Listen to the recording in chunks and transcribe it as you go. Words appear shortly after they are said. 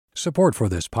Support for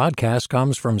this podcast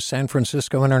comes from San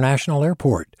Francisco International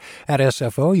Airport. At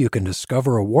SFO, you can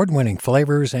discover award-winning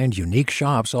flavors and unique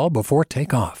shops all before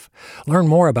takeoff. Learn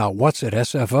more about what's at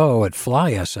SFO at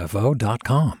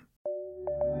flysfo.com.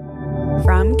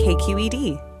 From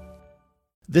KQED.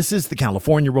 This is the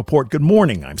California Report. Good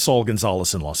morning. I'm Saul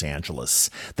Gonzalez in Los Angeles.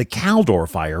 The Caldor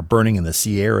fire burning in the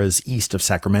Sierras east of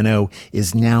Sacramento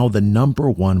is now the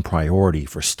 #1 priority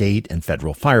for state and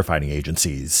federal firefighting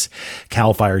agencies.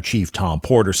 Cal Fire Chief Tom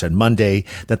Porter said Monday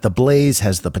that the blaze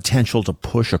has the potential to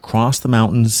push across the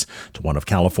mountains to one of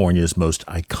California's most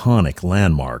iconic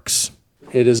landmarks.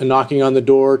 It is knocking on the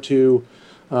door to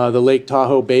the Lake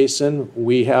Tahoe Basin.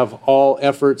 We have all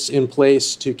efforts in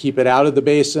place to keep it out of the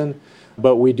basin.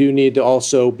 But we do need to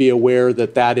also be aware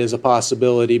that that is a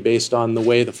possibility based on the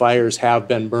way the fires have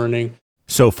been burning.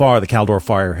 So far, the Caldor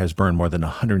fire has burned more than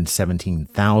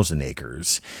 117,000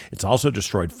 acres. It's also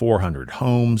destroyed 400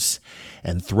 homes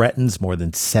and threatens more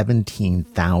than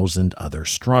 17,000 other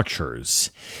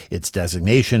structures. Its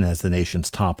designation as the nation's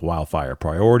top wildfire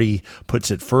priority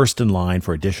puts it first in line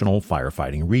for additional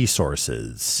firefighting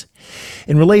resources.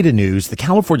 In related news, the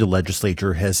California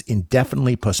legislature has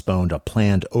indefinitely postponed a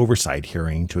planned oversight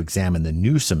hearing to examine the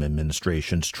Newsom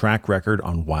administration's track record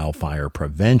on wildfire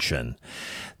prevention.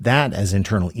 That, as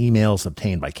internal emails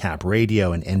obtained by Cap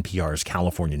Radio and NPR's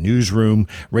California newsroom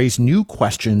raise new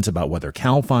questions about whether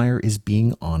CAL FIRE is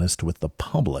being honest with the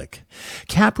public.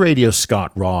 Cap Radio's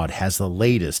Scott Rod has the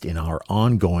latest in our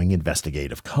ongoing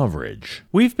investigative coverage.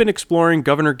 We've been exploring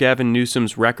Governor Gavin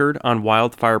Newsom's record on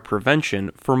wildfire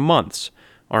prevention for months.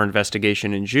 Our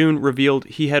investigation in June revealed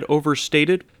he had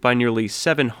overstated by nearly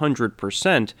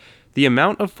 700% the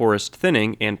amount of forest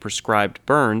thinning and prescribed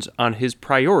burns on his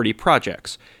priority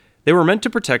projects. They were meant to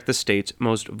protect the state's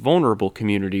most vulnerable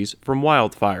communities from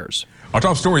wildfires. Our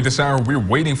top story this hour, we're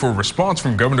waiting for a response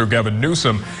from Governor Gavin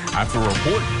Newsom after a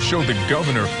report showed the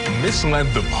governor misled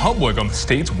the public on the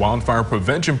state's wildfire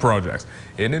prevention projects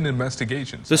in an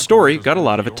investigation. The story got a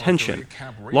lot of attention.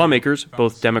 Lawmakers,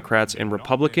 both Democrats and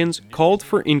Republicans, called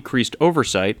for increased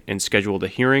oversight and scheduled a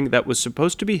hearing that was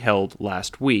supposed to be held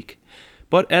last week.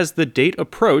 But as the date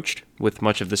approached, with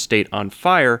much of the state on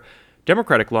fire,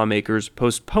 Democratic lawmakers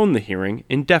postponed the hearing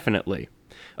indefinitely.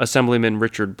 Assemblyman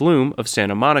Richard Bloom of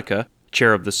Santa Monica,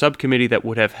 chair of the subcommittee that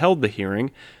would have held the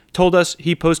hearing, told us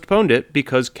he postponed it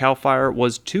because CAL FIRE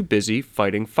was too busy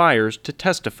fighting fires to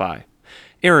testify.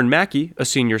 Aaron Mackey, a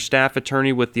senior staff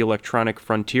attorney with the Electronic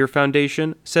Frontier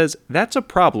Foundation, says that's a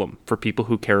problem for people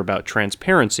who care about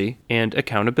transparency and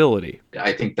accountability.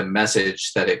 I think the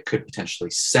message that it could potentially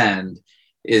send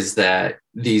is that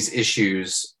these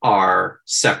issues are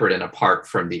separate and apart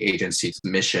from the agency's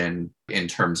mission in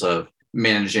terms of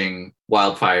managing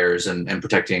wildfires and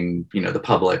protecting, the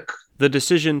public. The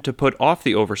decision to put off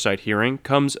the oversight hearing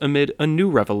comes amid a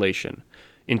new revelation.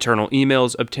 Internal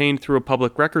emails obtained through a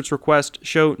public records request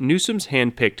show Newsom's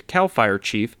hand-picked CAL FIRE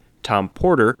chief, Tom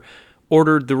Porter,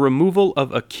 ordered the removal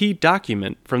of a key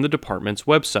document from the department's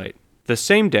website, the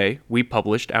same day we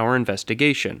published our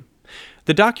investigation.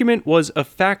 The document was a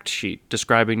fact sheet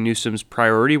describing Newsom's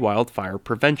priority wildfire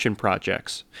prevention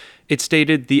projects. It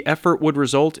stated the effort would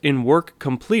result in work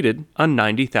completed on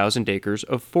 90,000 acres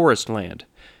of forest land.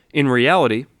 In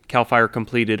reality, CAL FIRE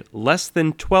completed less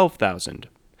than 12,000.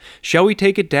 Shall we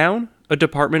take it down? A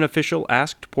department official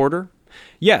asked Porter.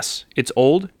 Yes, it's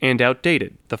old and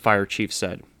outdated, the fire chief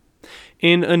said.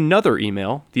 In another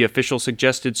email, the official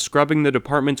suggested scrubbing the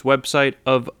department's website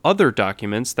of other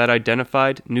documents that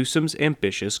identified Newsom's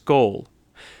ambitious goal.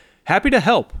 Happy to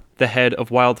help, the head of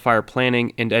wildfire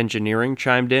planning and engineering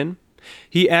chimed in.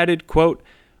 He added, quote,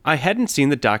 I hadn't seen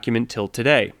the document till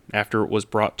today, after it was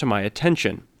brought to my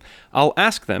attention. I'll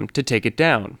ask them to take it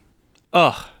down.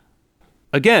 Ugh.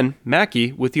 Again,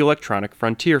 Mackey with the Electronic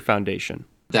Frontier Foundation.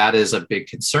 That is a big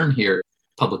concern here.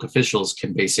 Public officials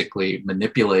can basically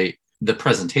manipulate the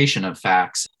presentation of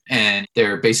facts, and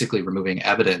they're basically removing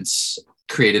evidence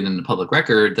created in the public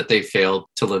record that they failed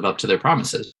to live up to their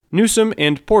promises. Newsom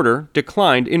and Porter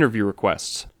declined interview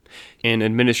requests. An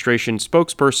administration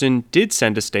spokesperson did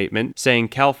send a statement saying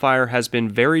CAL FIRE has been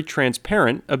very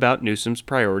transparent about Newsom's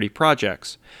priority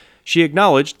projects. She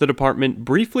acknowledged the department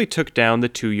briefly took down the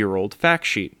 2-year-old fact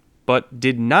sheet, but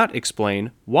did not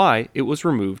explain why it was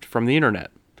removed from the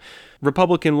internet.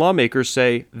 Republican lawmakers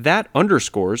say that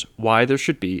underscores why there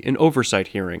should be an oversight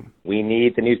hearing. We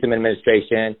need the Newsom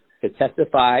administration to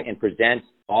testify and present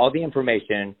all the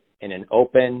information in an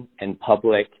open and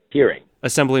public hearing.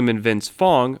 Assemblyman Vince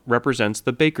Fong represents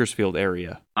the Bakersfield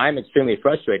area. I'm extremely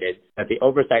frustrated that the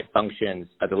oversight functions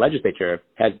of the legislature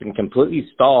has been completely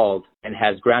stalled and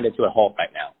has grounded to a halt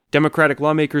right now. Democratic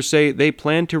lawmakers say they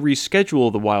plan to reschedule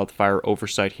the wildfire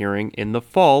oversight hearing in the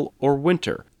fall or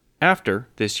winter, after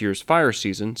this year's fire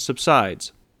season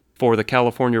subsides. For the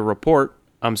California Report,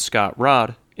 I'm Scott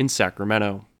Rodd in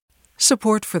Sacramento.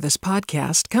 Support for this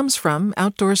podcast comes from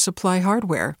Outdoor Supply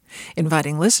Hardware,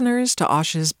 inviting listeners to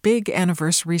Osh's big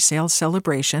anniversary sale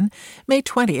celebration, May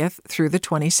 20th through the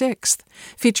 26th,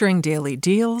 featuring daily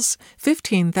deals,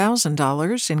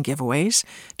 $15,000 in giveaways,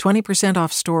 20%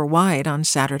 off store-wide on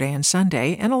Saturday and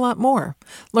Sunday, and a lot more.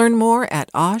 Learn more at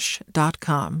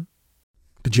osh.com.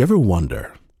 Did you ever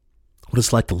wonder what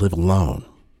it's like to live alone,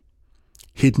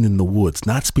 hidden in the woods,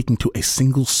 not speaking to a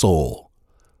single soul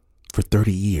for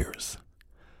 30 years?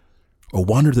 Or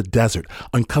wander the desert,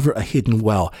 uncover a hidden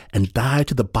well, and dive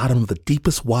to the bottom of the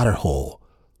deepest water hole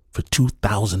for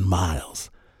 2,000 miles?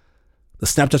 The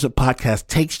Snap Judgment Podcast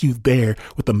takes you there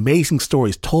with amazing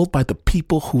stories told by the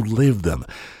people who live them,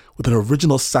 with an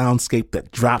original soundscape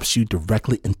that drops you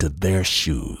directly into their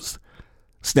shoes.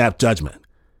 Snap Judgment.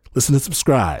 Listen and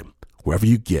subscribe wherever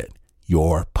you get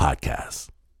your podcasts.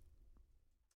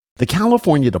 The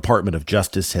California Department of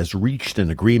Justice has reached an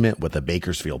agreement with the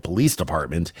Bakersfield Police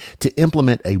Department to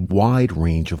implement a wide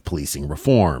range of policing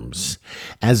reforms.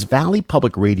 As Valley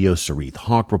Public Radio Sarith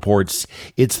Hawk reports,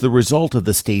 it's the result of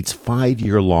the state's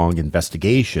 5-year-long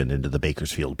investigation into the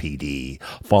Bakersfield PD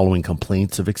following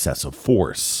complaints of excessive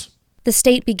force. The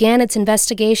state began its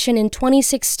investigation in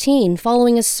 2016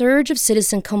 following a surge of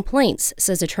citizen complaints,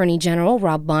 says Attorney General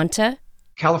Rob Bonta.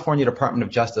 California Department of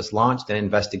Justice launched an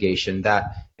investigation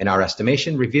that, in our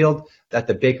estimation, revealed that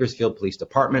the Bakersfield Police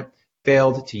Department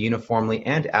failed to uniformly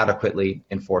and adequately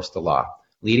enforce the law,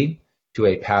 leading to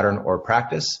a pattern or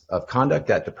practice of conduct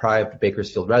that deprived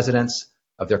Bakersfield residents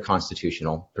of their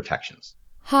constitutional protections.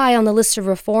 High on the list of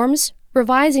reforms,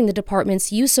 revising the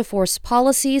department's use of force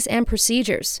policies and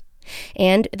procedures.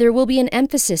 And there will be an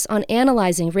emphasis on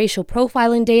analyzing racial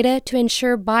profiling data to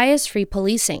ensure bias-free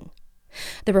policing.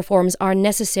 The reforms are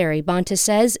necessary, Bonta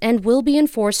says, and will be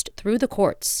enforced through the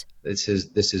courts. This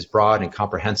is broad and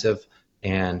comprehensive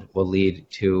and will lead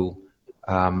to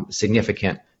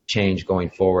significant change going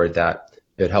forward that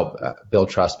would help build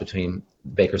trust between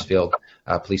Bakersfield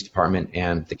Police Department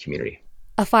and the community.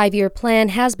 A 5-year plan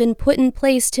has been put in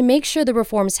place to make sure the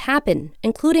reforms happen,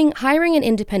 including hiring an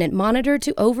independent monitor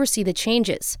to oversee the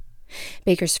changes.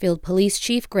 Bakersfield Police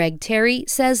Chief Greg Terry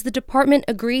says the department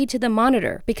agreed to the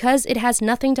monitor because it has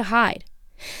nothing to hide.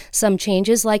 Some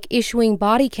changes, like issuing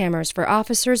body cameras for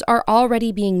officers, are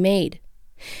already being made.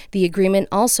 The agreement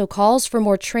also calls for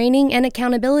more training and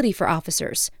accountability for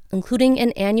officers, including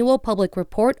an annual public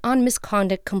report on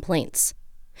misconduct complaints.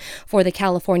 For the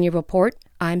California Report,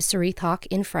 I'm Sarith Hawk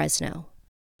in Fresno.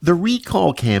 The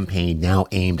recall campaign, now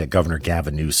aimed at Governor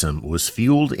Gavin Newsom, was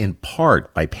fueled in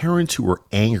part by parents who were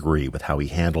angry with how he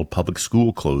handled public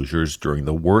school closures during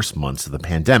the worst months of the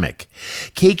pandemic.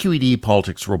 KQED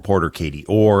politics reporter Katie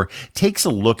Orr takes a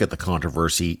look at the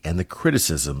controversy and the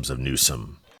criticisms of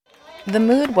Newsom. The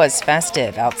mood was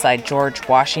festive outside George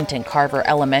Washington Carver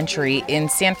Elementary in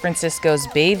San Francisco's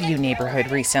Bayview neighborhood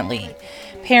recently.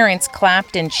 Parents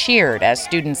clapped and cheered as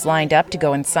students lined up to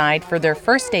go inside for their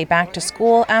first day back to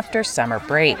school after summer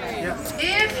break.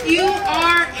 If you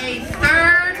are a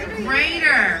third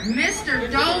grader,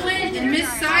 Mr. Dolan and Miss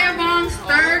Sayabong's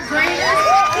third graders,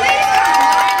 please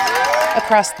come.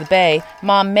 Across the bay,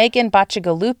 Mom Megan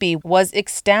Bacigalupi was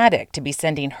ecstatic to be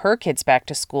sending her kids back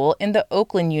to school in the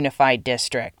Oakland Unified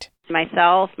District.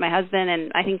 Myself, my husband,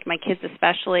 and I think my kids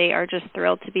especially are just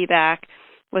thrilled to be back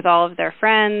with all of their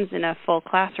friends in a full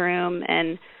classroom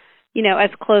and, as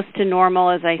close to normal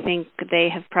as I think they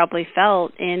have probably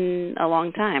felt in a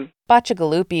long time.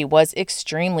 Bacigalupi was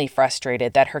extremely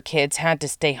frustrated that her kids had to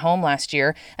stay home last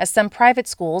year as some private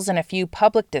schools and a few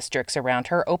public districts around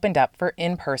her opened up for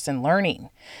in-person learning.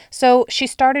 So she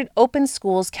started Open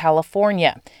Schools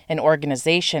California, an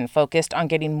organization focused on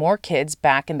getting more kids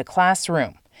back in the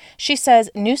classroom. She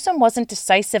says Newsom wasn't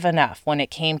decisive enough when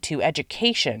it came to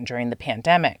education during the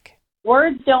pandemic.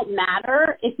 Words don't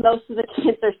matter if most of the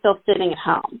kids are still sitting at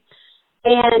home.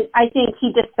 And I think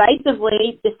he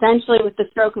decisively, essentially with the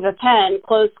stroke of a pen,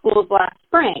 closed schools last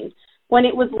spring when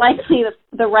it was likely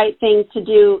the right thing to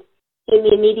do in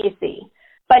the immediacy.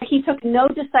 But he took no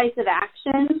decisive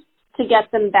action to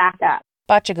get them back up.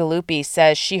 Bacigalupi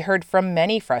says she heard from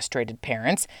many frustrated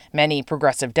parents, many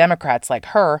progressive Democrats like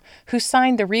her, who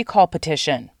signed the recall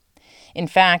petition. In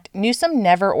fact, Newsom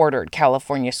never ordered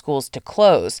California schools to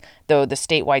close, though the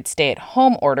statewide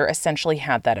stay-at-home order essentially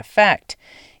had that effect.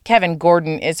 Kevin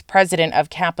Gordon is president of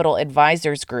Capital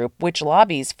Advisors Group, which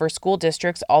lobbies for school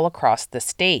districts all across the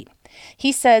state.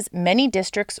 He says many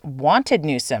districts wanted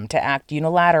Newsom to act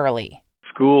unilaterally.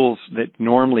 Schools that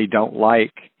normally don't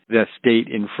like the state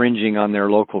infringing on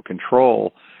their local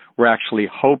control were actually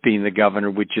hoping the governor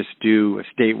would just do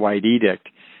a statewide edict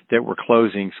that we're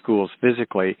closing schools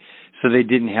physically so they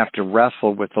didn't have to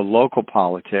wrestle with the local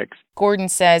politics. Gordon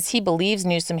says he believes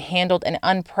Newsom handled an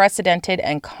unprecedented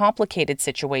and complicated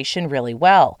situation really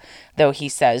well, though he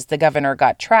says the governor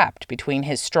got trapped between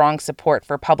his strong support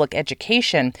for public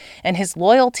education and his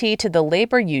loyalty to the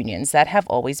labor unions that have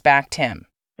always backed him.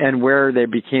 And where they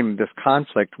became this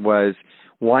conflict was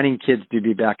wanting kids to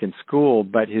be back in school,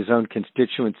 but his own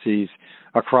constituencies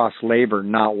across labor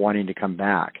not wanting to come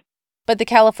back. But the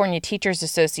California Teachers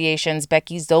Association's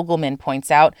Becky Zogelman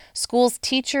points out schools'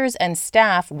 teachers and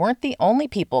staff weren't the only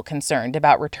people concerned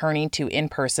about returning to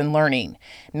in-person learning.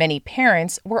 Many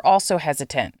parents were also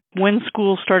hesitant. When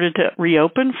schools started to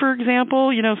reopen, for example,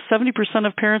 70%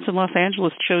 of parents in Los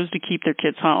Angeles chose to keep their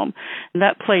kids home. And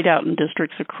that played out in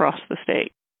districts across the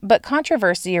state. But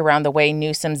controversy around the way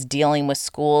Newsom's dealing with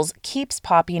schools keeps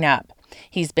popping up.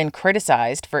 He's been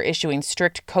criticized for issuing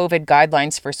strict COVID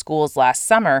guidelines for schools last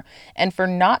summer and for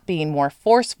not being more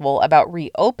forceful about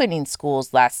reopening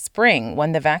schools last spring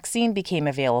when the vaccine became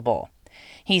available.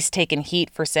 He's taken heat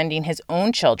for sending his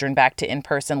own children back to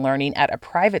in-person learning at a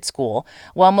private school,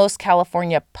 while most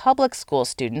California public school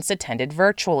students attended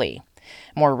virtually.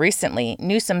 More recently,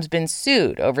 Newsom's been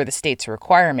sued over the state's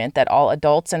requirement that all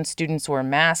adults and students wear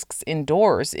masks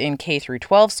indoors in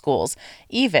K-12 schools,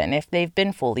 even if they've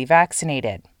been fully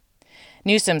vaccinated.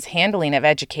 Newsom's handling of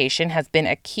education has been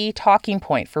a key talking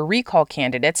point for recall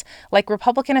candidates like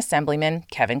Republican Assemblyman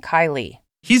Kevin Kiley.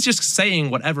 He's just saying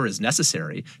whatever is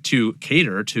necessary to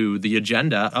cater to the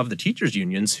agenda of the teachers'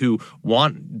 unions who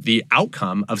want the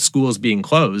outcome of schools being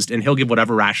closed, and he'll give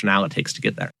whatever rationale it takes to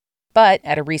get there. But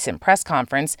at a recent press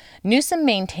conference, Newsom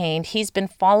maintained he's been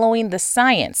following the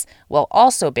science while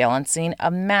also balancing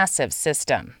a massive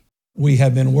system. We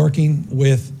have been working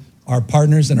with our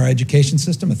partners in our education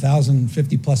system,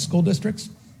 1,050 plus school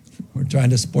districts. We're trying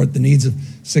to support the needs of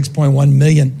 6.1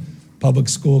 million public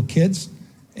school kids.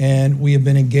 And we have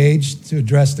been engaged to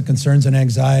address the concerns and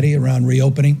anxiety around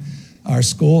reopening our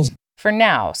schools. For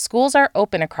now, schools are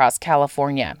open across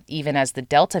California, even as the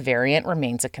Delta variant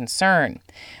remains a concern.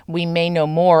 We may know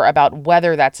more about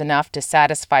whether that's enough to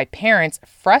satisfy parents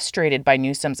frustrated by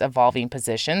Newsom's evolving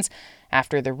positions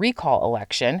after the recall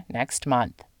election next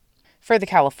month. For the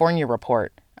California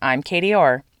Report, I'm Katie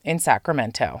Orr in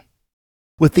Sacramento.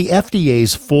 With the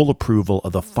FDA's full approval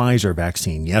of the Pfizer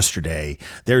vaccine yesterday,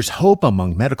 there's hope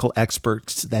among medical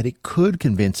experts that it could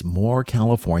convince more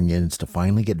Californians to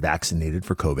finally get vaccinated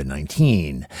for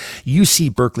COVID-19.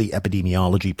 UC Berkeley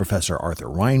epidemiology professor Arthur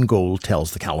Reingold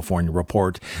tells the California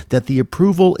Report that the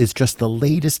approval is just the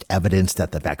latest evidence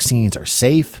that the vaccines are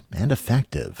safe and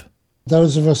effective.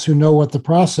 Those of us who know what the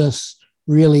process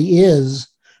really is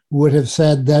would have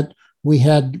said that we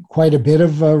had quite a bit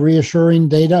of reassuring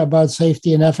data about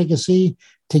safety and efficacy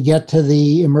to get to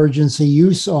the emergency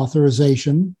use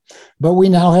authorization, but we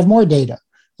now have more data.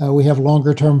 We have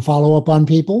longer-term follow-up on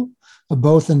people,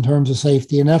 both in terms of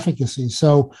safety and efficacy.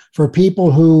 So for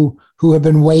people who have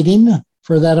been waiting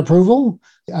for that approval,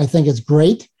 I think it's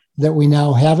great that we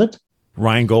now have it.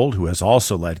 Reingold, who has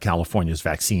also led California's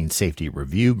Vaccine Safety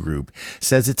Review Group,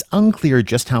 says it's unclear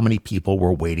just how many people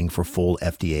were waiting for full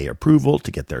FDA approval to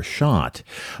get their shot.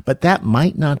 But that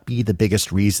might not be the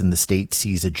biggest reason the state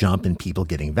sees a jump in people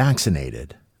getting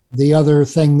vaccinated. The other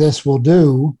thing this will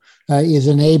do is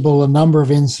enable a number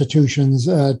of institutions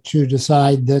to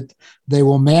decide that they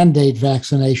will mandate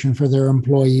vaccination for their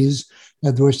employees,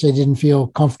 which they didn't feel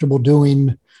comfortable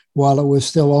doing while it was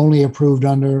still only approved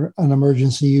under an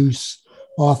emergency use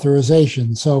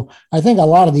authorization. So I think a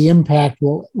lot of the impact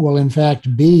will in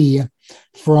fact be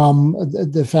from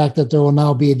the fact that there will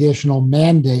now be additional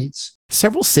mandates.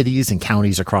 Several cities and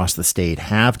counties across the state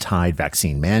have tied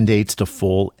vaccine mandates to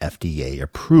full FDA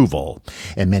approval,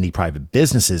 and many private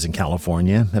businesses in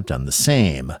California have done the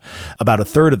same. About a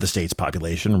third of the state's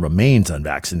population remains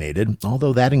unvaccinated,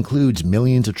 although that includes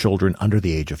millions of children under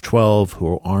the age of 12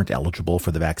 who aren't eligible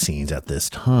for the vaccines at this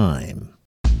time.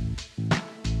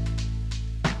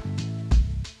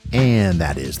 And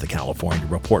that is the California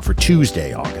Report for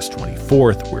Tuesday, August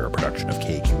 24th. We're a production of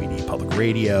KQED Public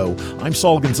Radio. I'm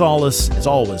Saul Gonzalez. As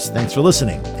always, thanks for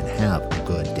listening and have a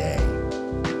good day.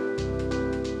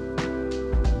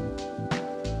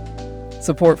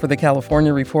 Support for the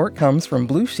California Report comes from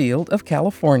Blue Shield of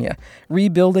California,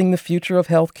 rebuilding the future of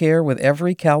healthcare with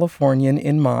every Californian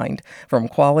in mind, from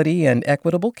quality and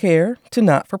equitable care to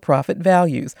not-for-profit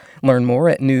values. Learn more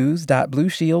at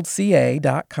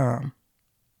news.blueshieldca.com.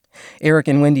 Eric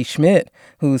and Wendy Schmidt,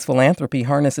 whose philanthropy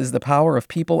harnesses the power of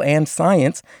people and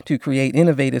science to create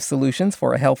innovative solutions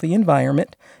for a healthy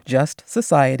environment, just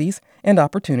societies, and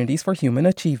opportunities for human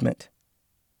achievement.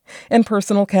 And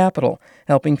Personal Capital,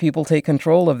 helping people take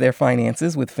control of their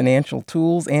finances with financial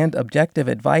tools and objective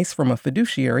advice from a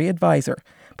fiduciary advisor.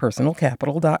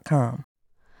 PersonalCapital.com.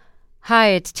 Hi,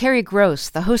 it's Terry Gross,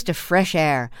 the host of Fresh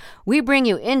Air. We bring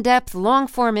you in-depth,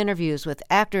 long-form interviews with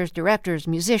actors, directors,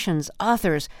 musicians,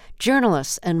 authors,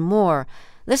 journalists, and more.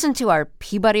 Listen to our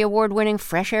Peabody Award-winning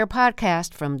Fresh Air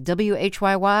podcast from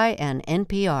WHYY and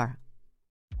NPR.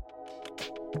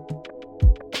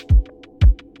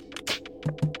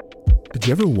 Did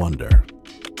you ever wonder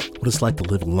what it's like to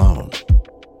live alone,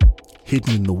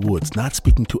 hidden in the woods, not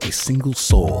speaking to a single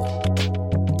soul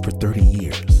for 30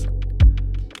 years?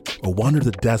 Or wander the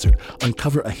desert,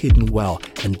 uncover a hidden well,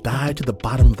 and dive to the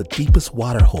bottom of the deepest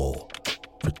water hole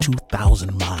for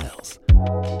 2,000 miles?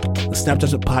 The Snap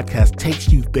Judgment Podcast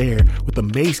takes you there with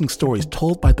amazing stories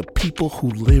told by the people who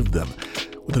live them,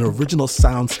 with an original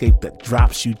soundscape that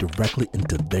drops you directly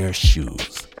into their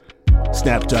shoes.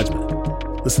 Snap Judgment.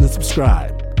 Listen and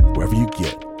subscribe wherever you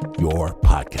get your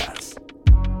podcasts.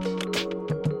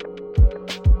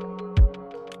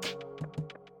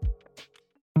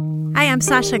 Hi, I'm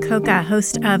Sasha Khokha,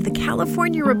 host of the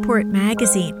California Report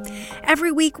magazine.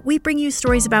 Every week, we bring you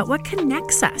stories about what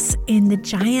connects us in the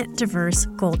giant, diverse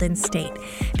Golden State.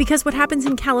 Because what happens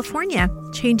in California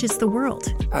changes the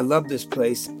world. I love this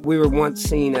place. We were once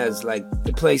seen as like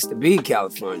the place to be,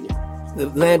 California. The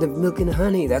land of milk and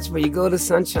honey. That's where you go to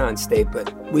Sunshine State,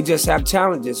 but we just have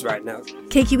challenges right now.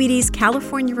 KQED's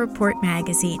California Report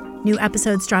magazine. New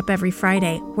episodes drop every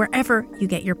Friday, wherever you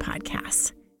get your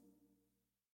podcasts.